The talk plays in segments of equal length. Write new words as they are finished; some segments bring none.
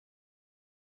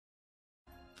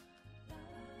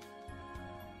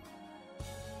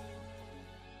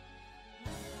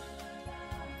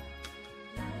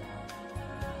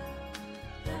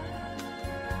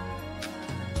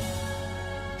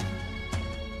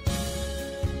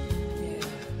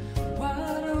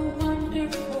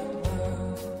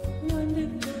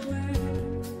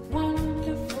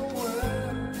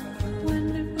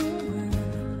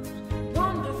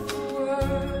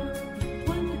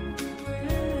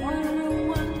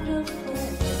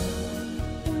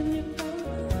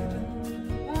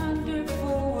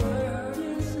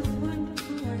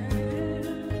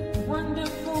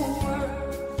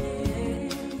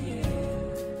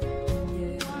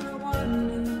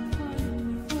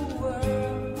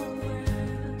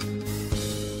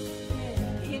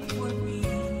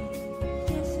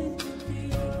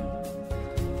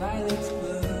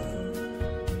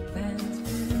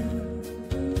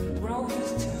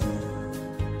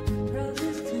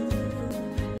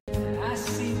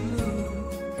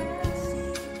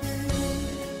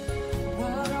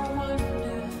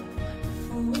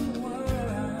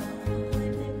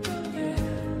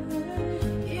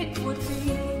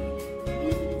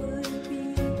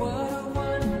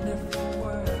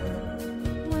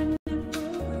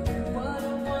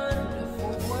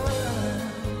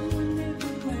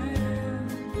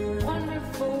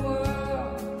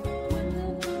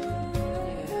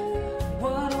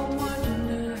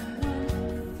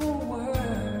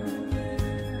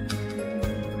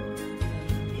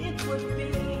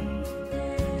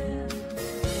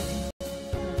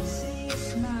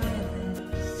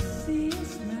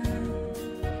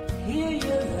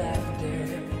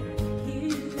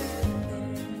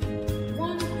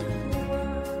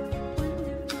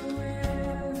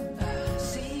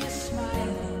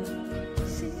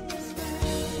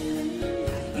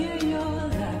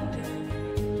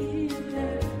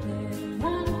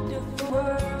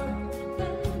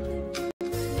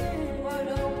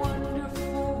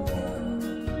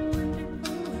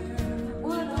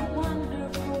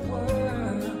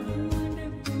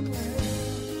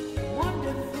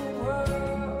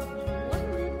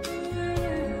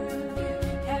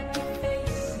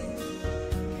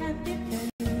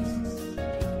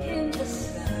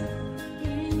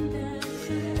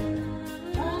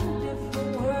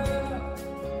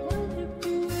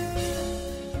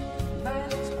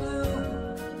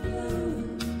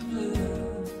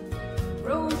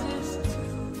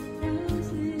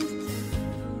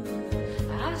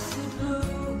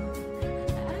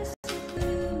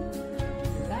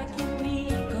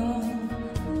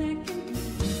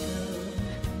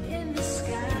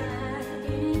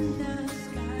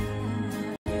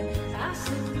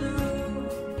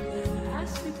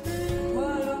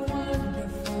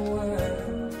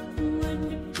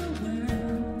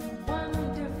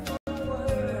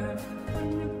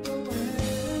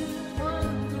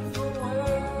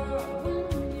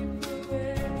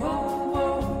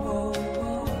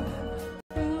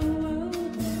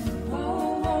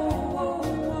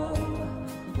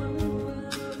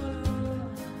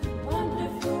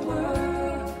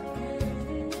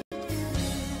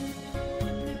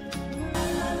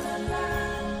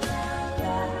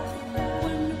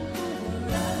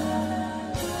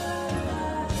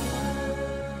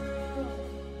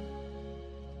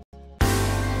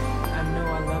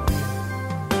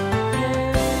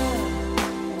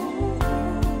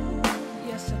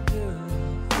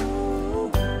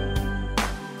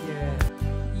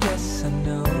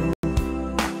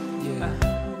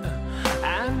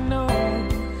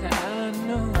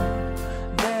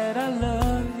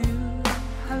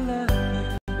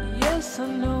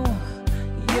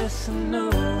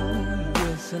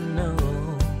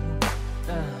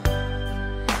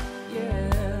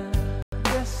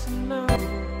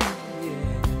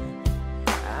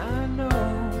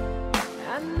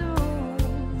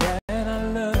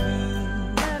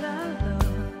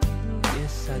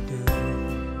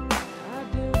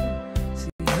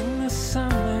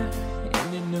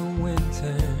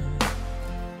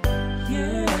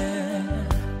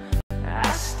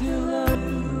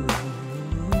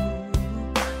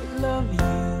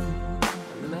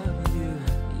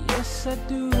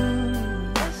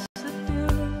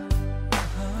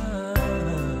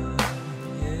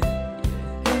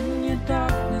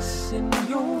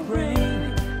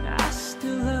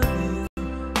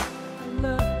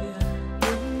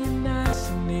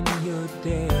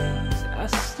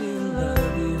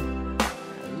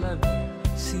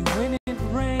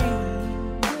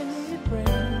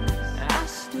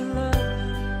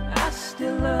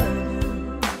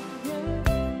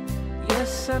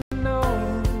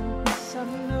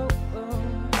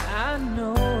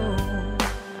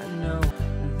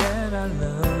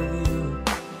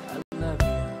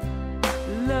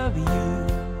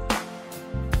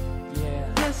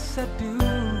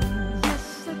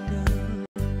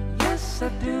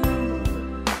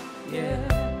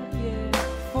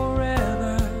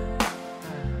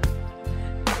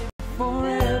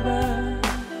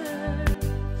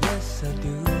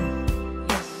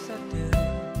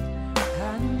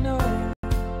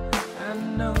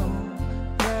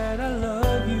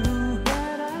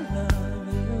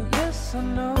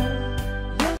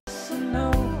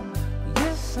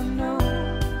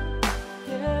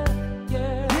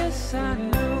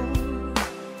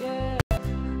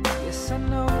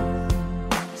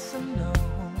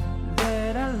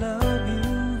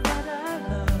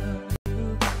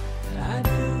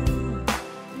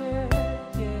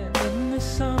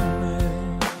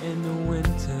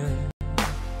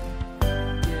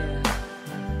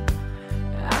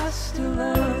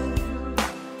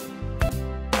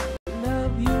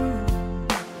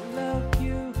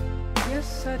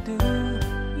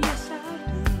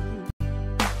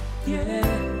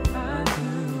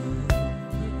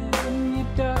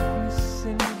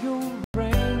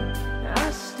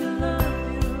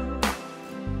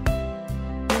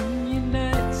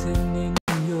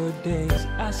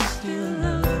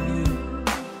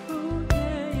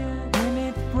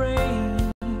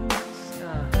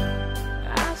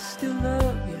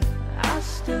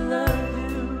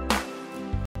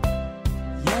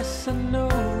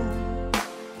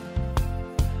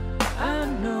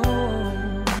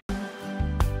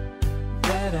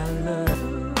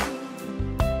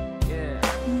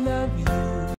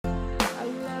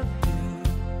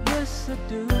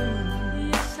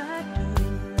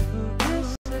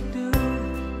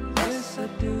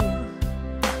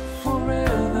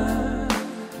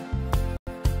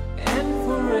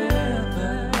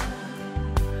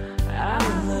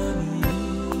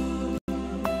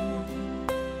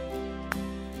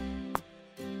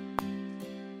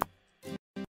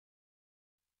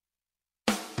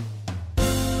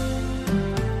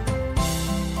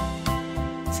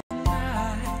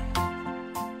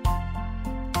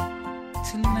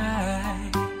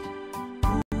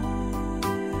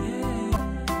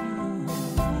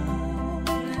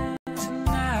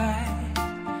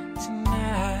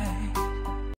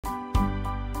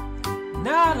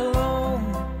not alone.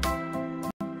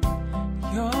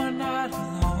 You're not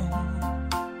alone.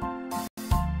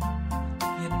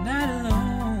 You're not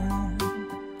alone.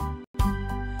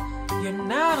 You're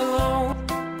not alone.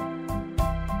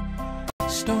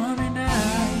 Stormy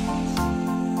nights,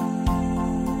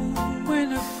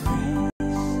 winter freeze.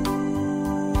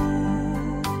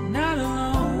 Not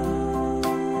alone.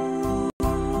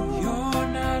 You're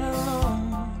not alone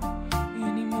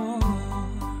anymore.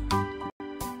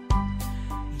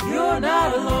 You're not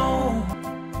alone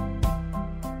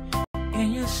in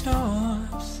your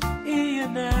storms, in your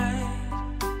night.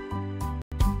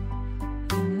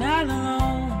 You're not alone.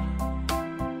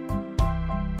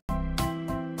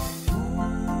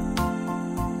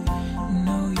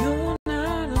 No, you're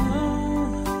not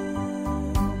alone.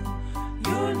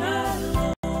 You're not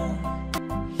alone.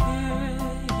 Yeah,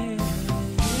 yeah,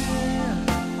 yeah.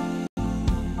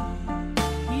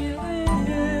 Yeah.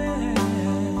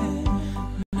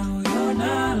 No, you're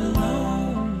not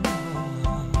alone.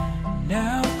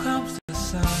 Now comes the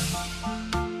sun.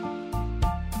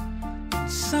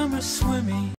 Summer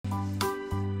swimming.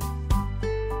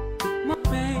 My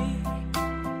babe.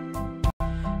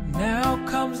 Now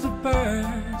comes the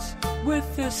birds with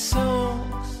their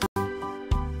songs.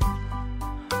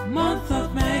 Month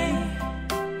of May.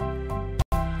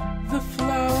 The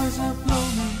flowers are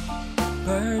blooming.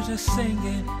 Birds are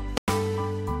singing.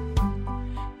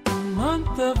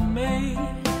 Month of May.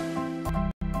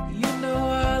 You know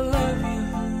I love you.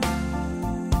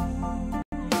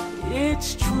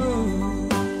 It's true.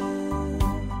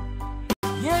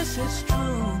 Yes, it's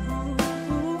true.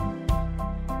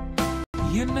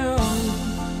 You know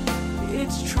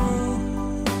it's true.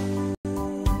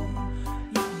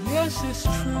 Yes, it's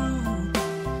true.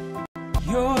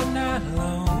 You're not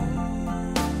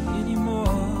alone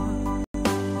anymore.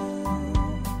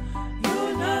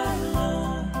 You're not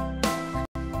alone.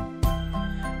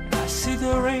 I see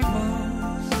the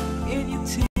rainbows in your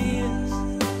tears.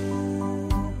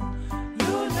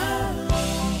 You're not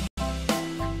alone.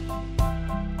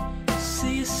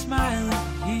 See you smiling,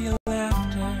 hear your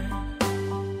laughter.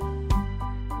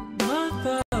 Month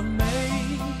of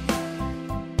May.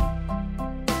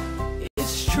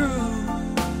 It's true.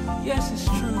 Yes, it's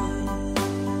true.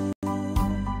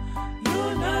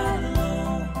 You're not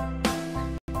alone.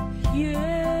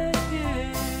 Yeah,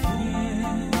 yeah,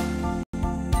 yeah.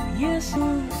 Yes,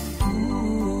 ooh.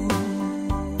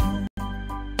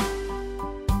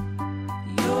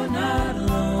 You're not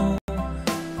alone.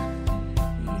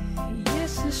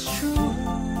 Yes, it's true.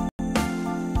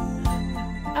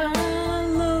 I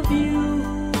love you,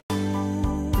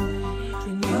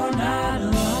 and you're not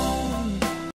alone.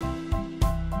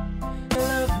 You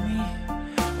love me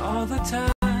all the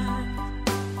time,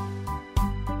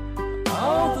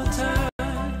 all the time,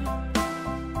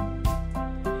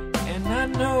 and I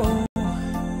know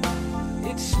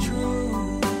it's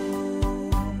true.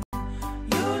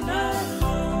 You're not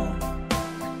alone.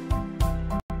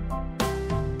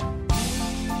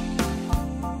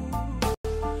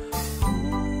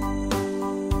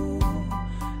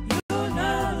 You're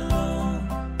not alone.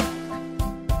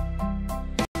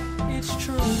 It's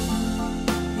true.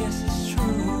 Yes, it's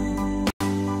true.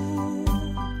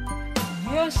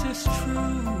 Yes, it's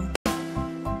true.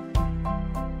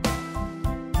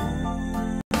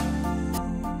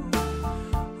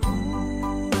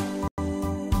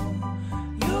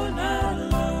 You're not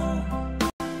alone.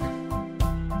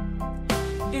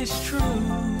 It's true.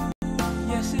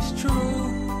 Yes, it's true.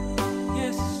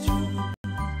 Yes, it's true.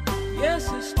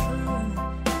 Yes, it's true.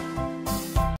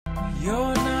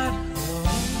 You're not alone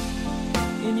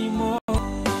anymore.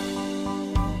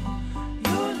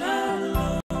 You're not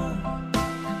alone.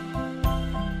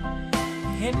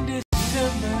 In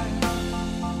December,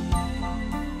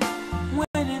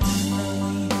 when it's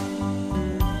snowing,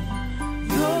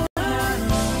 you're not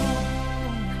alone.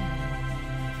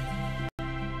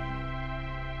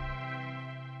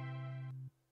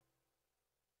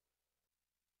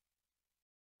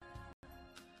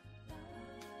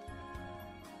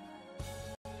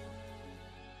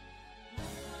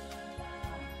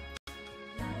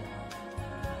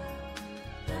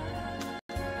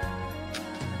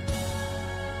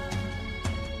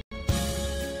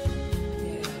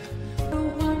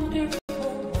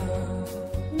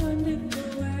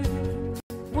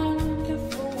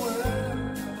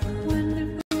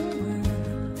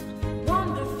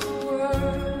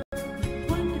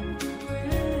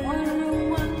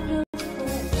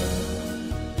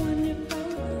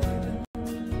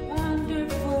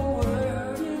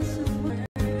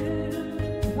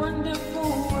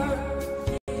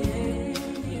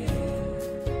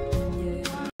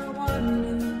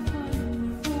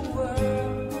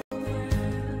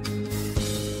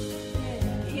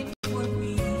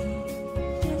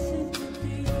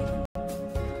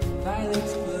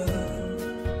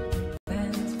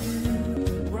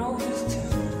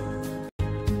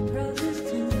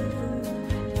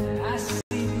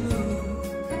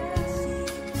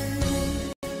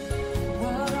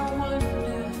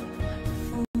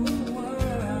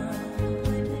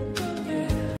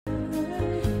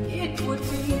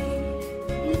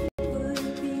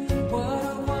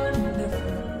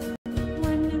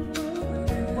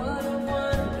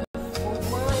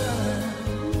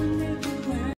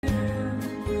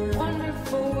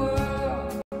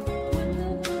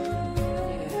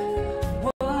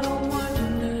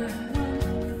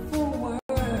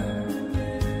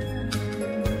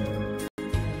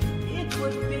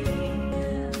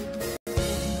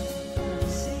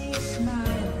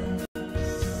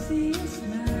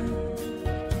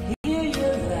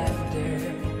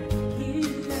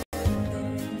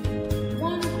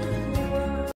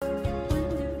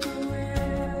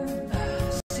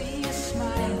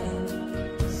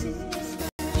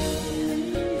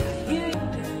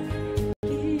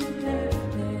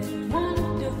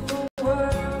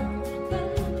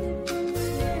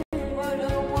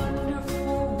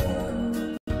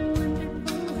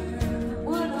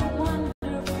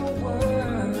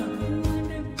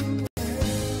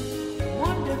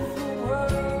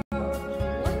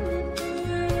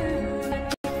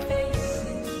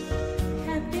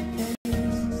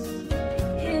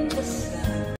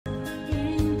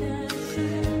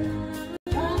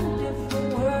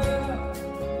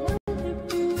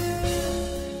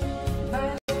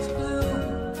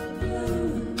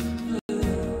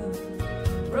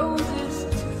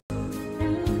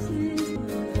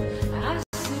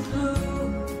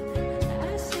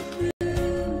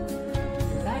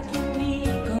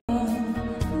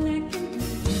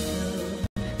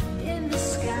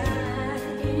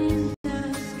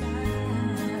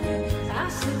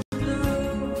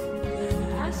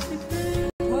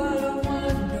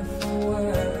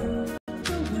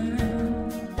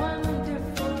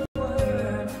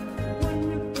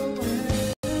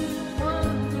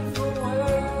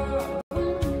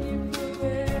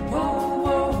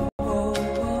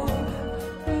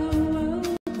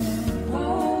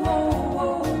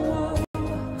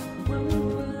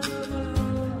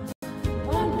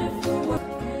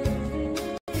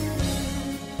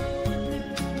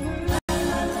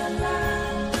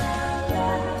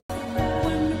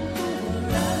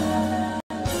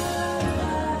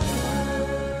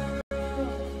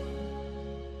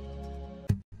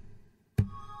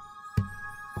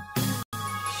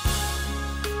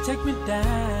 Take me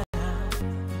down,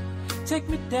 take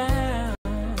me down,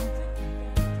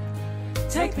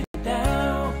 take me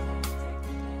down,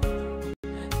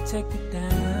 take me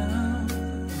down,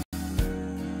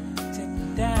 take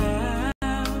me down,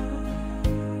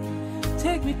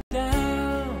 take me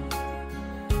down.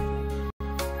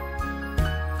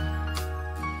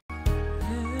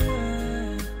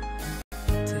 Yeah.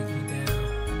 Take me down.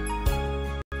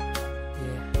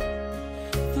 Yeah.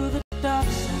 Through the dark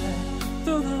side,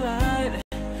 through the light,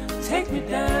 take me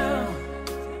down.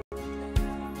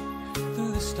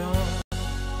 Through the storm,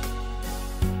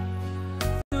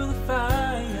 through the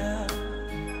fire,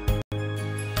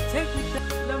 take me down.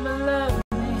 Love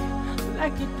me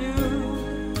like you do.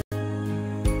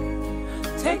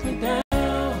 Take me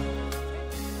down.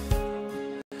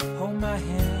 Hold my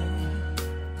hand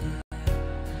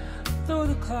through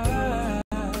the clouds.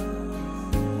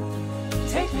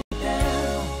 Take me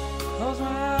down. Close my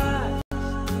eyes.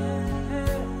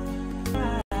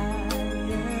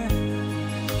 Yeah.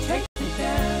 Take me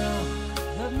down.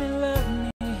 Love me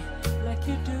like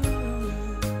you do.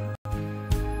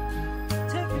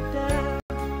 Take me down.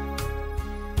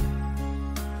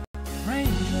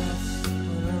 Raindrops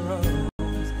on the road.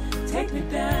 Take me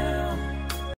down.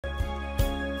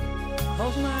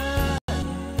 Close my eyes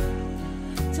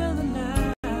till the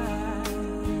night.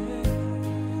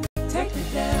 Take me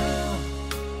down.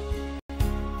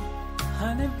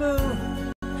 Honey boo,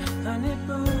 honey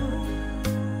boo.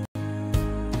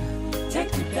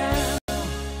 Take me down.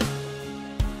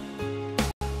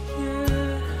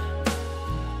 Yeah.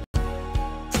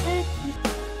 Take me,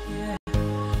 yeah.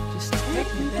 Just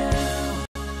take me down.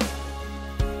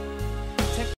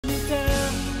 Take me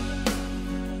down.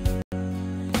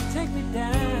 Take me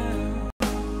down.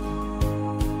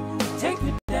 Take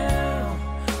me down.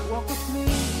 Walk with me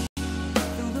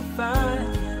through the fire.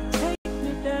 Take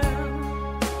me down.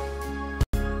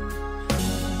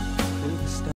 Through the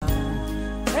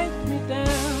storm. Take me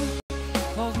down.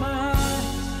 Close my eyes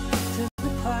to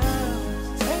the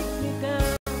clouds. Take me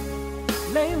down.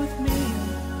 Lay with me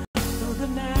through the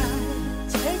night.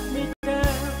 Take me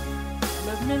down.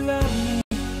 Love me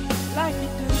like you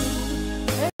do.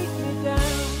 Take me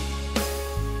down.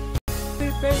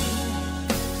 Sweet baby,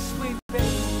 sweet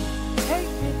baby.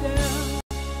 Take me down.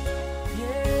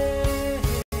 Yeah.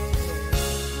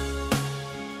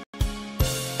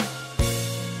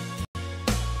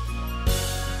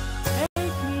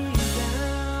 Take me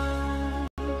down.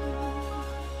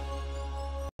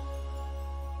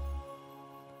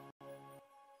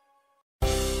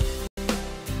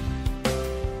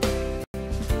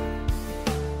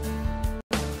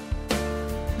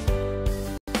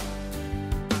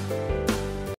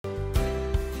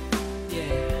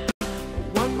 Yeah.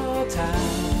 One more time,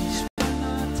 just one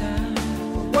more time,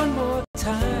 one more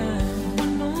time,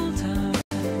 one more time.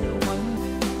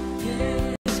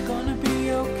 Yeah, it's gonna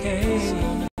be okay. It's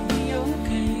gonna be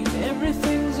okay.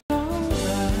 Everything's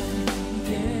alright.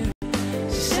 Yeah.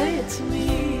 So say it to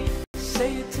me,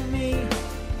 say it to me.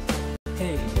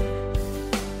 Hey,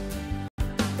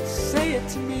 say it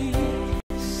to me,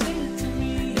 say it to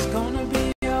me. It's gonna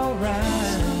be alright.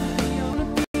 It's gonna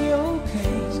be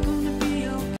okay. It's gonna be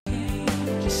okay.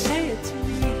 Just say it to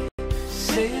me,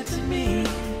 say it to me.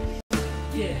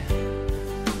 Yeah.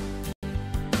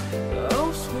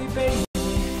 Oh, sweet baby,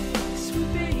 sweet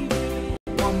baby.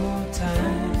 One more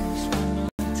time, just one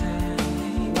more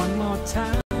time, one more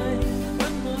time,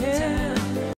 one more time,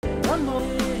 one more.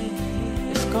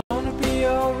 It's gonna be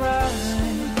alright.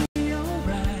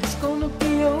 It's gonna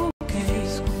be okay.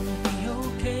 It's gonna be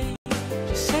okay.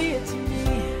 Just say it to me,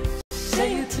 say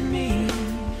it to me,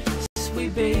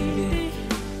 sweet baby,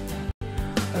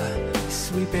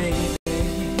 sweet baby.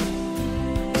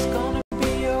 It's gonna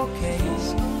be okay.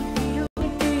 It's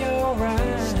gonna be alright.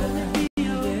 It's gonna be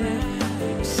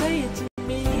alright. Say it to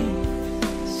me,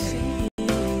 say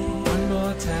it one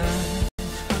more time,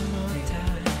 one more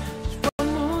time, just one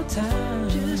more time,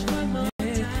 just one more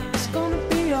time. It's gonna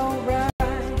be alright.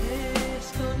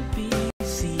 It's gonna be,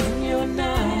 see in your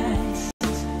nights,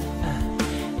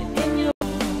 and in your,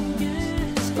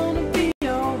 it's gonna be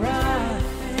alright.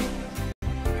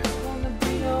 It's gonna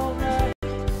be alright.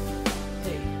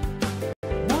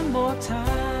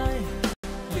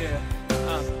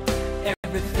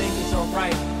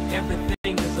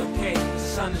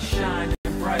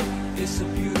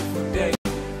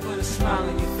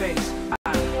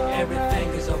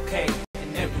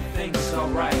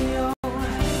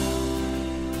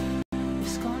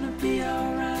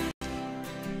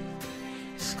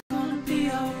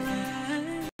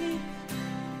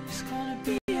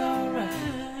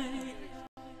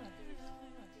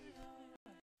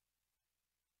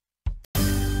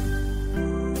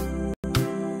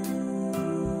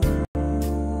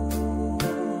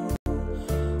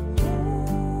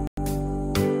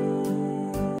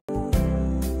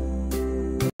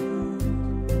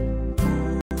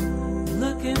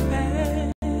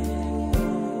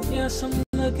 guess I'm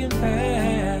looking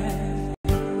back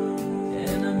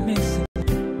and I'm missing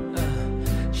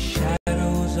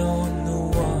shadows on the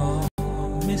wall.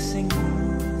 I'm missing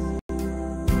you.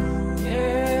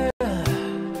 Yeah,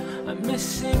 I'm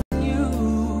missing you.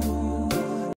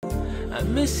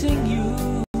 I'm missing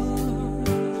you.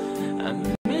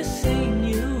 I'm missing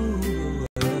you.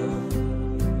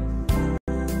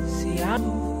 See, I'm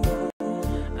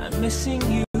missing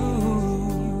you.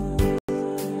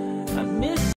 I'm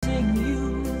missing you.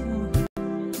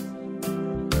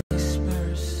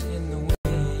 Whispers in the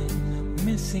wind. I'm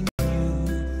missing you.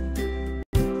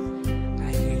 I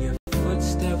hear your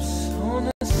footsteps on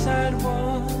the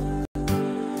sidewalk.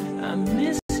 I'm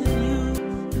missing you.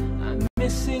 I'm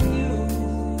missing you.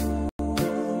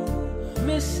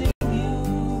 Missing you.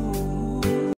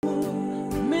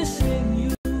 Missing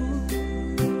you.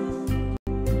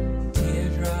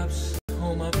 Teardrops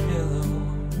on my pillow.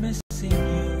 Missing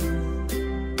you.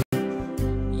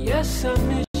 Yes, I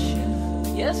miss you.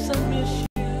 Yes, I miss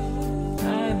you.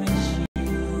 I miss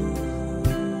you.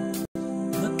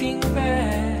 Looking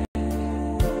back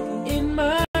in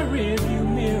my rearview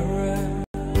mirror,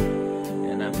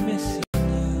 and I'm missing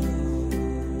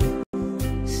you.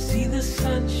 See the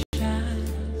sunshine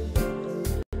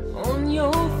on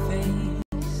your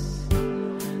face.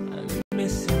 I'm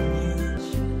missing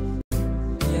you.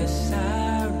 Yes, I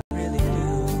really do.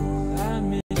 I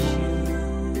miss you.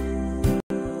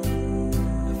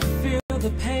 I feel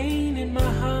the pain in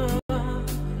my heart.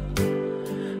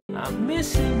 I'm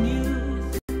missing you.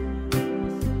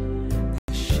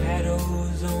 The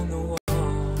shadows on the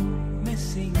wall.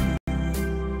 Missing you.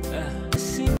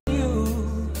 Missing you.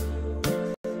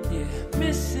 Yeah,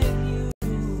 missing you.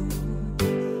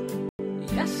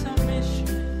 Yes, I miss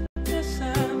you. Yes, I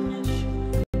miss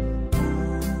you.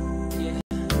 Yeah.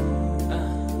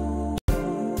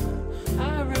 I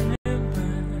remember.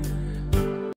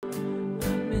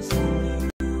 I'm missing you.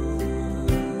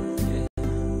 Yeah.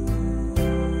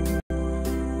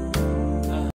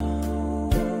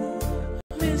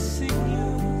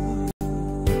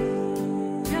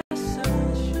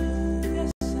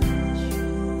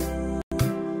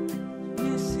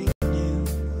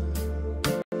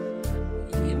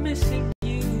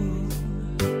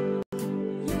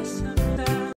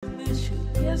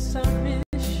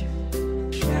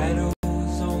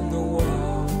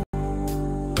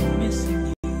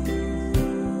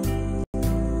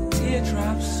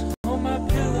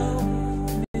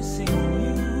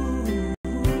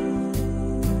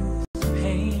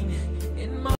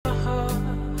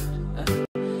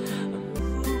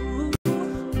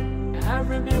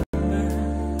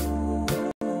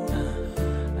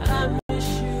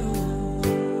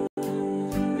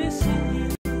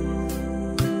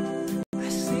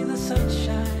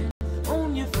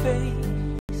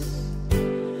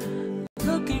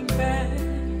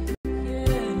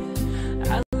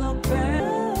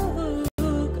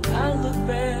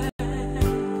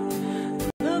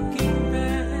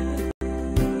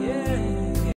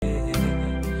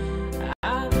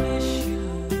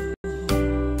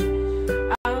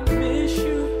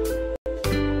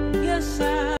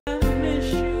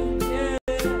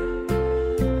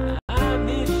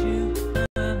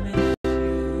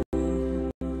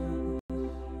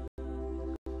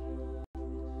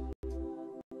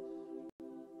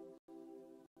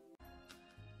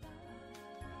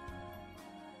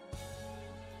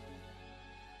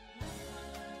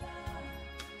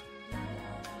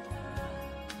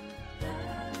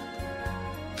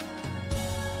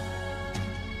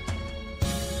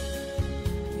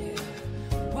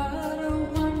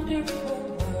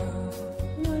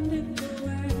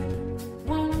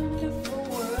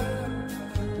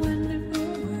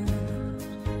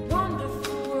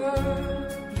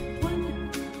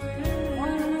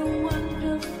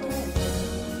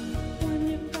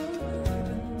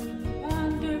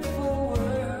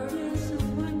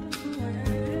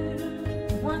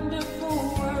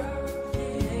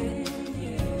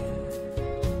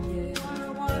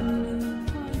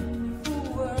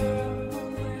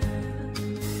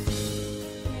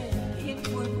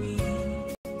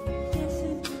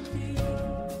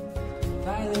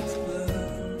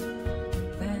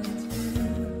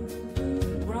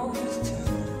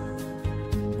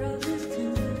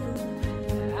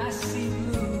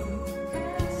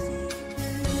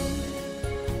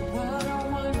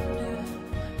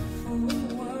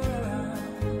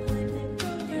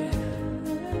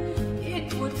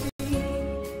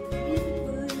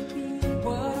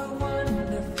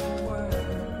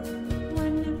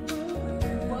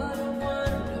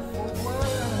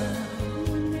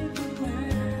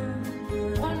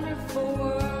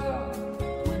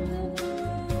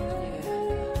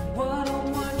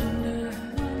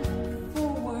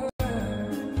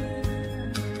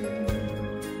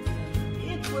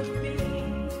 would be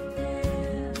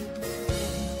there.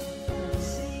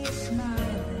 See you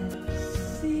smiling,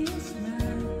 see you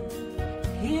smiling,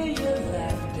 hear your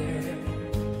laughter,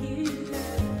 hear your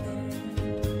laughter.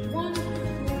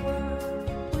 Wonderful world,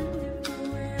 wonderful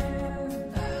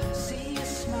world. See you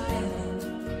smiling,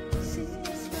 see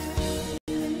you smiling,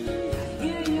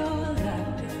 hear your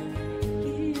laughter,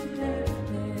 hear your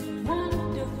laughter.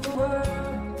 Wonderful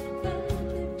world,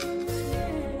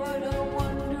 what a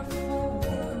wonderful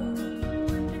world,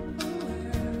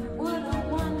 what a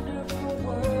wonderful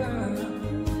world,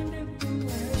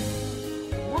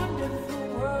 wonderful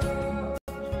world,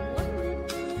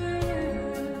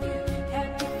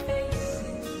 happy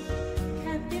faces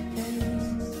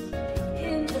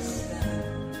in the sun,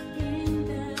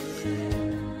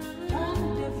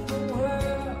 wonderful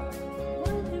world,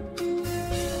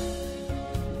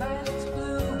 violets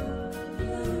blue,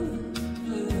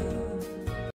 blue,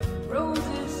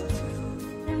 roses too.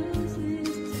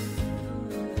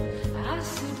 I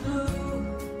see blue,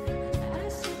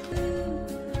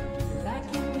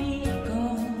 like an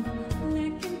eagle,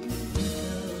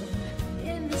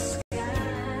 in the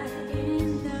sky,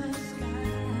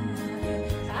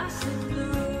 I see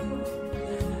blue,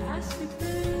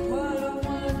 what a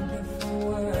wonderful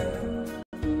world,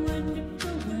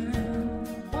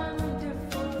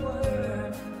 wonderful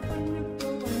world,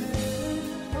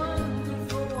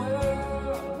 wonderful world.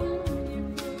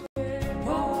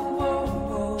 Whoa, whoa,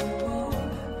 whoa, whoa,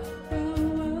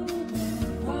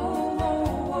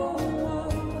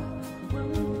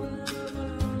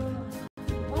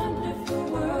 wonderful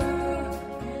world.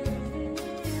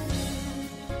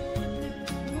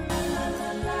 La la la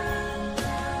la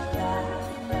la,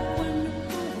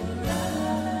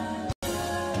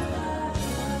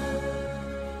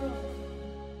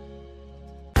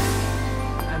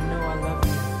 I know I love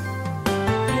you.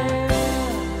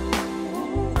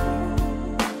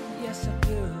 Yes, I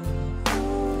do.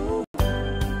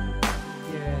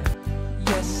 Yeah.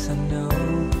 Yes, I know.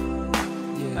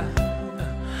 Yeah.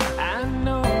 I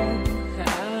know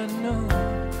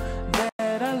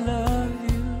that I love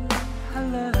you. I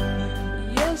love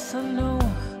you. Yes, I know.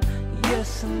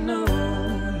 Yes, I know.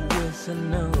 Yes, I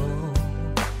know.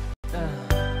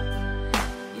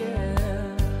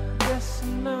 Yeah. Yes, I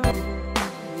know.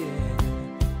 Yeah.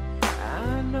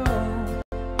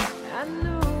 I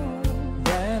know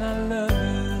that I love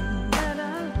you.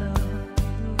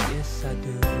 Yes, I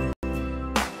do.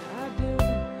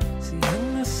 See, in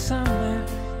the summer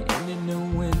and in the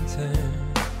winter,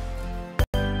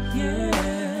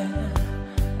 yeah,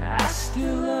 I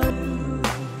still love you.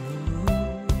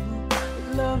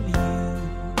 Love you.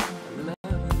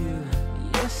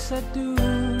 Yes, I do.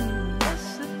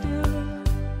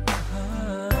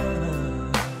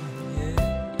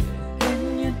 Yeah. In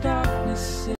your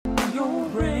darkness, in your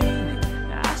rain,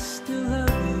 I still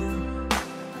love you.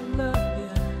 I love you.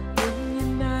 In your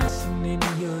nights and in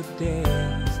your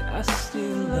days, I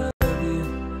still love you.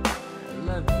 I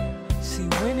love you. See,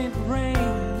 when it rains,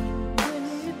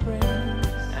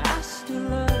 I still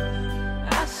love you.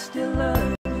 I still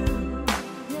love you.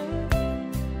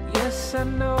 Yes, I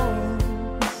know.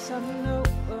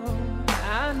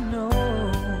 I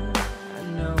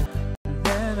know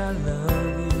that I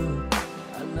love you.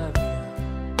 I love you.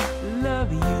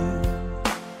 Love you.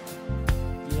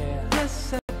 Yeah.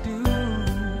 Yes, I do.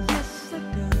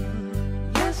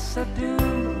 Yes, I do.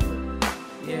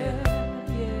 Yeah.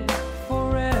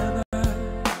 Forever.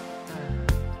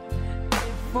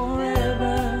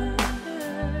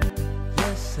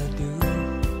 Yes, I do.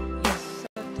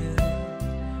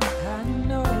 I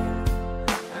know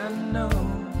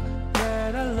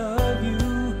that I love you.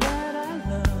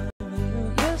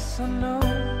 Yes, I know.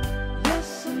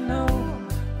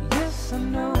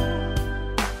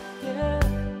 Yeah.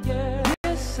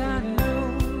 Yes, I know.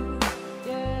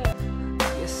 Yeah.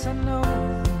 Yes, I know.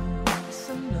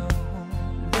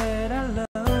 That I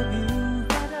love you.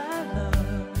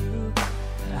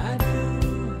 I do.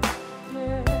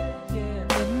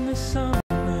 Yeah. In the summer,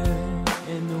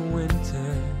 in the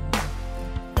winter,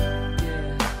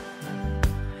 yeah,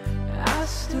 I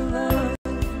still love you.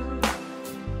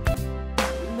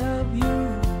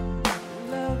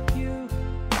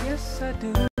 Yes, I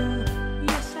do.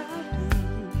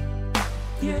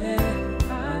 Yeah,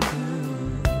 I do.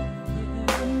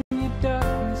 In your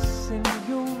darkness, in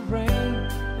your rain,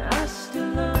 I still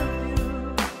love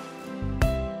you.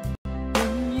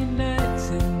 In your nights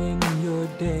and in your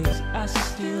days, I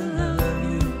still love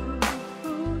you.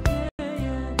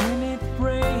 When it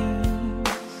rains,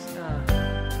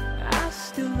 I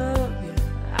still love you.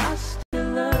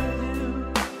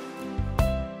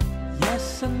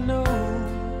 Yes, I know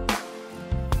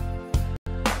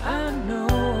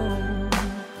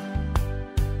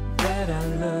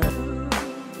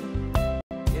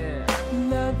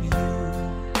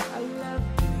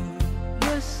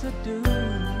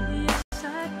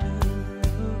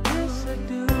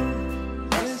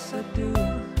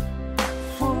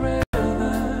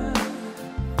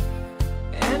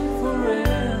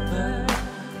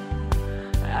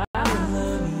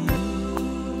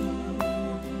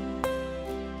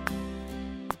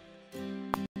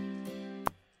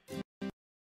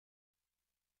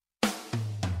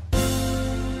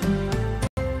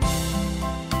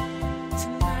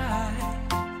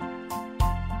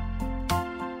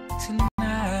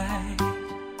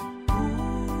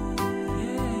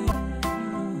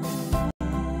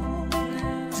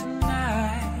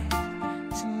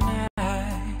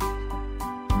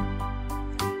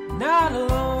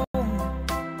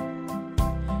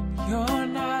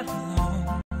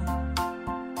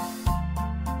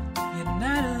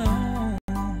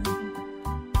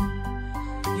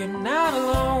not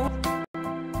alone.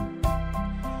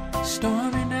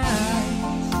 Stormy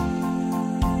nights,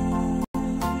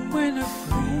 winter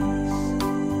freeze,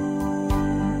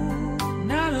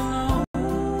 not alone.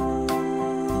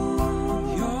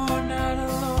 You're not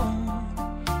alone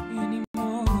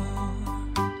anymore.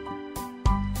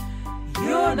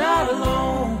 You're not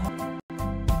alone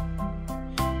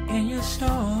in your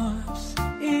storms,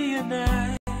 in your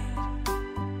night.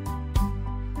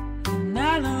 You're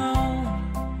not alone.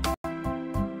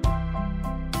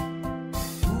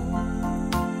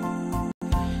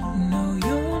 No,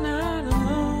 you're not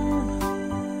alone.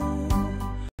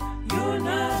 You're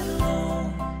not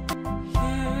alone.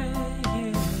 Yeah,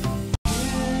 yeah,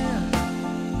 yeah.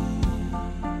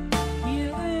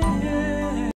 Yeah.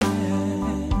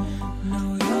 No,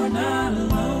 you're not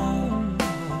alone.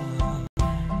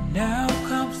 Now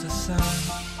comes the sun.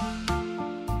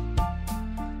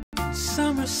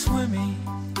 Summer swimming,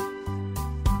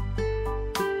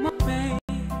 my babe.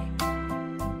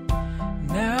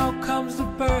 Now comes the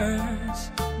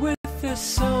birds with their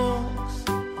songs.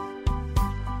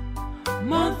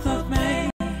 Month of May,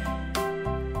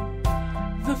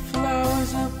 the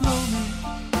flowers are blooming,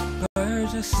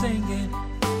 birds are singing.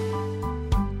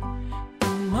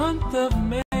 Month of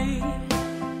May,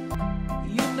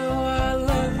 you know I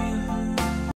love you.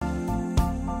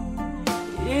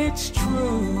 It's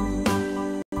true.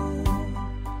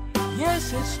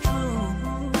 Yes, it's true.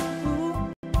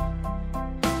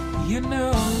 You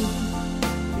know,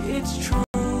 it's true.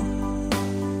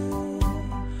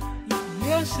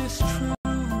 Yes, it's true.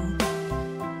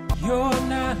 You're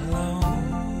not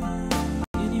alone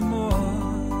anymore.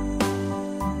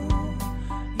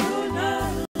 You're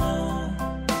not alone.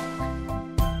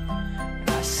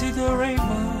 I see the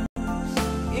rainbows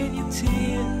in your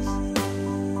tears.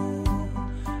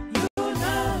 You're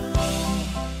not alone.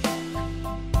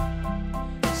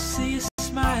 See you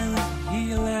smiling, hear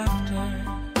your laughter.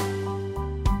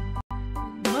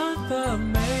 Month of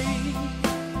May,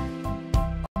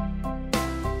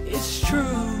 it's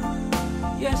true.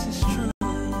 Yes, it's true.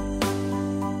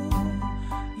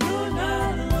 You're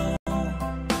not alone.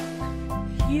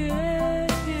 Yeah,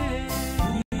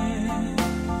 yeah, yeah.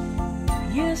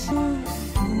 Yes, ooh.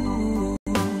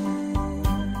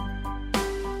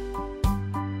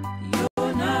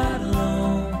 You're not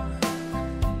alone.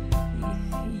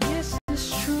 Yes, it's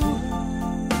true.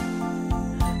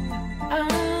 I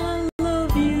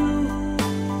love you,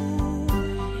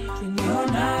 and you're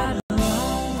not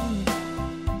alone.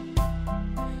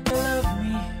 You love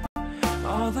me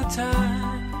all the time.